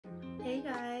Hey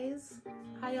guys,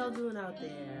 how y'all doing out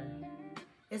there?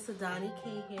 It's Adani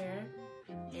K here,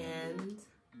 and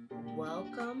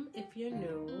welcome if you're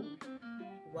new.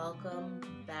 Welcome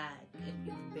back if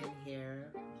you've been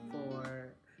here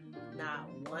for not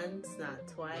once, not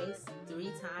twice,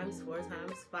 3 times, 4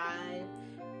 times, 5.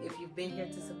 If you've been here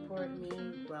to support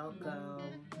me, welcome.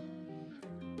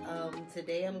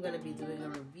 Today I'm going to be doing a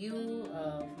review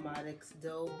of Modix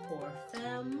Deux pour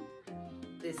Femme,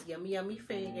 this yummy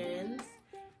fragrance,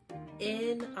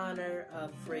 in honor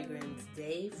of Fragrance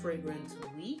Day, Fragrance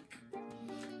Week.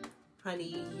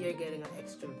 Honey, you're getting an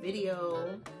extra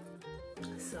video,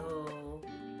 so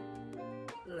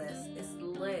it's lit,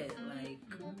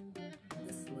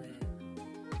 it's lit,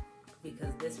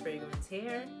 because this fragrance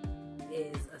here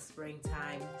is a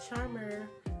springtime charmer.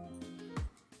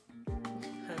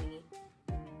 Honey,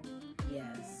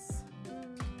 yes.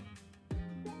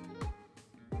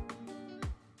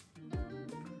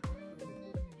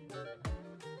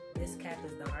 This cap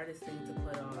is the hardest thing to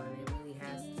put on. It really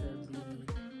has to be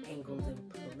angled in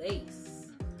place.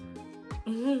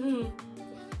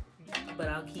 But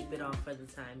I'll keep it on for the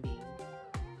time being.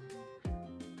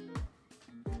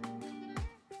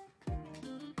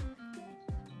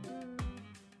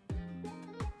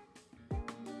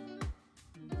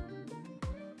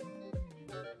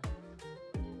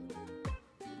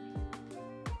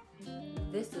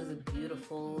 This is a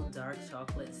beautiful dark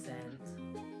chocolate scent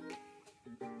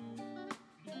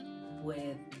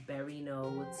with berry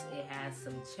notes. It has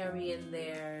some cherry in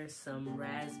there, some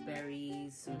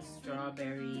raspberries, some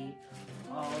strawberry,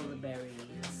 all the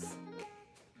berries.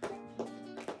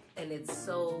 And it's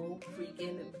so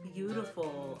freaking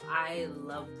beautiful. I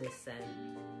love this scent.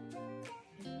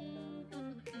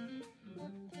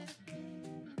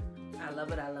 I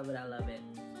love it, I love it, I love it.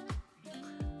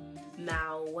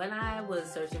 Now, when I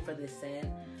was searching for this scent,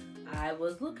 I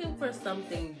was looking for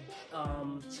something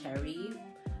cherry.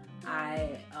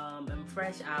 I am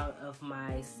fresh out of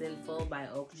my Sinful by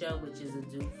Okja, which is a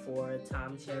dupe for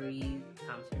Tom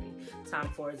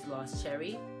Ford's Lost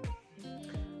Cherry.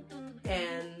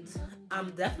 And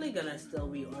I'm definitely gonna still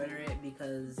reorder it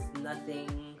because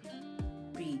nothing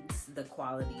beats the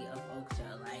quality of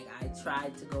Okja. Like, I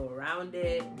tried to go around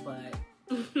it, but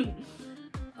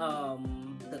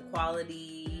the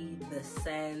quality, the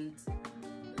scent,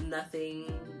 nothing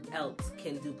else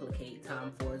can duplicate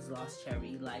Tom Ford's Lost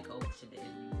Cherry like Okja did.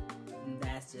 And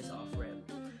that's just off rip.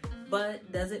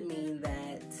 But doesn't mean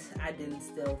that I didn't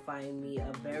still find me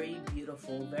a very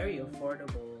beautiful, very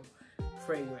affordable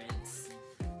fragrance.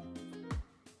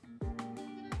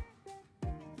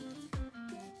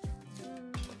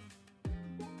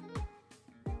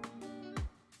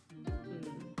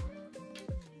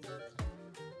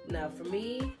 Now for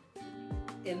me,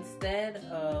 instead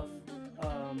of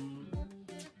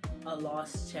a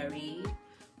Lost Cherry,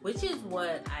 which is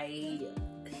what I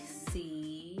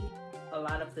see a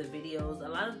lot of the videos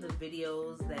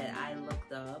that I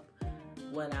looked up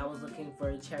when I was looking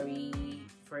for cherry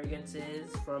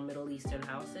fragrances from Middle Eastern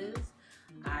houses,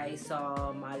 I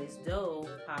saw Modix Deux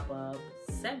pop up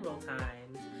several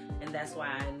times, and that's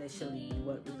why I initially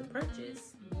went with the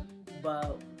purchase.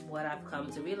 But what I've come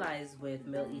to realize with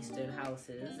Middle Eastern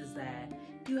houses is that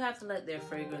you have to let their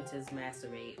fragrances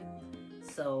macerate.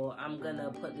 So I'm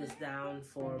gonna put this down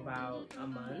for about a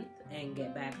month and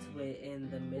get back to it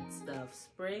in the midst of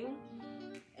spring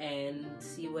and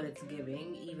see what it's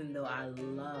giving, even though I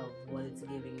love what it's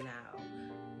giving now.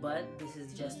 But this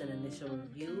is just an initial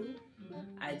review.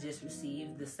 I just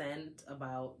received the scent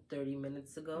about 30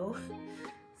 minutes ago.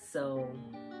 So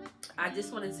I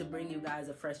just wanted to bring you guys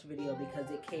a fresh video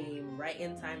because it came right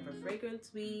in time for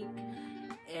Fragrance Week,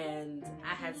 and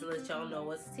I had to let y'all know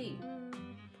what's tea.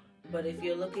 But if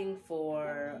you're looking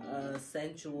for a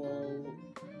sensual,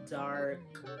 dark,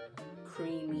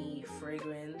 creamy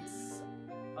fragrance,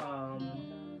 to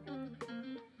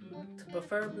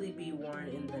preferably be worn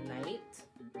in the night,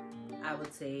 I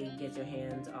would say get your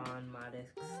hands on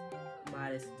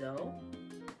Modix Deux.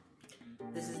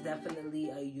 This is definitely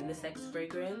a unisex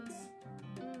fragrance.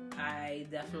 I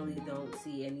definitely don't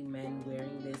see any men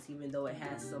wearing this, even though it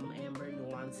has some amber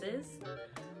nuances.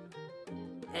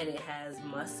 And it has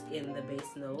musk in the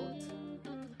base note.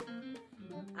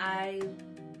 I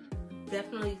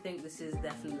definitely think this is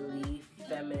definitely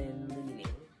feminine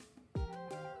leaning.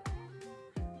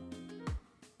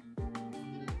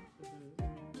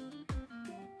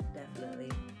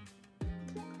 Definitely.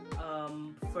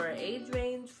 For age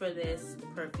range for this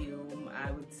perfume,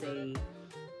 I would say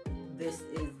this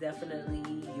is definitely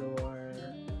your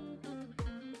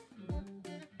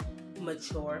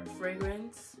mature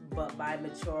fragrance, but by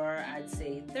mature, I'd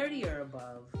say 30 or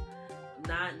above.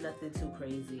 Not nothing too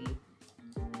crazy,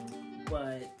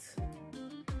 but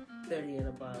 30 and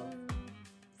above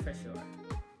for sure.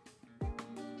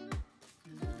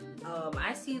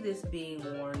 I see this being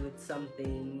worn with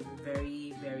something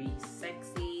very, very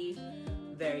sexy,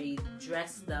 very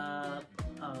dressed up,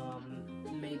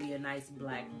 maybe a nice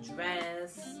black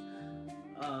dress,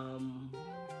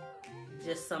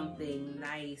 just something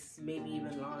nice, maybe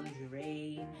even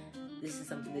lingerie. This is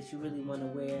something that you really want to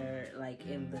wear like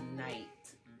in the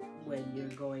night when you're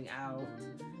going out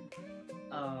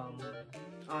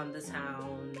on the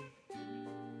town,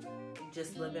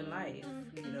 just living life,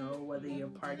 you know, whether you're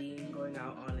partying, going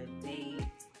out on a date.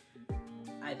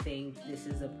 I think this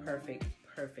is a perfect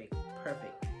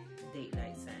date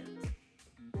night scent.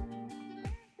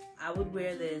 I would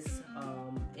wear this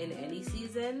in any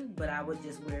season, but I would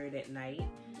just wear it at night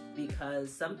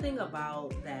because something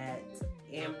about that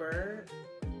amber,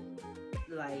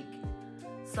 like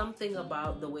something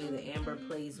about the way the amber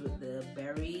plays with the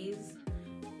berries,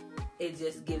 it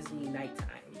just gives me nighttime.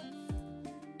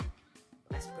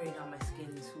 I sprayed it on my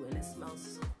skin too, and it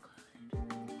smells so good.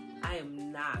 I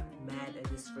am not mad at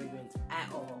this fragrance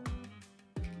at all.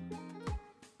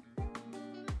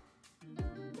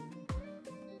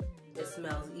 It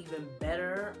smells even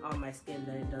better on my skin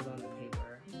than it does on the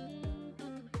paper.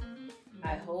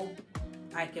 I hope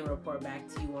I can report back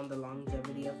to you on the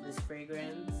longevity of this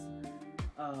fragrance.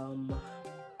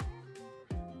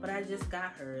 But I just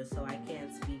got hers, so I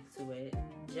can't speak to it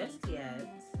just yet.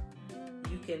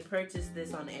 You can purchase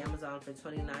this on Amazon for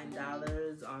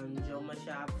 $29, on Joma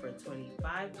Shop for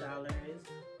 $25,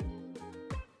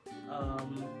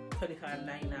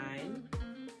 $25.99.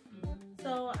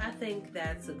 So I think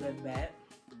that's a good bet.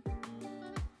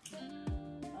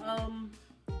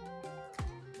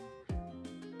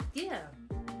 Yeah.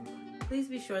 Please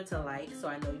be sure to like so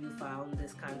I know you found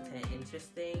this content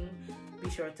interesting. Be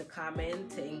sure to comment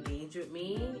to engage with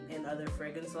me and other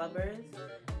fragrance lovers.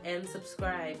 And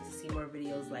subscribe to see more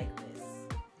videos like this.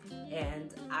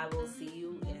 And I will see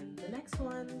you in the next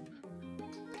one.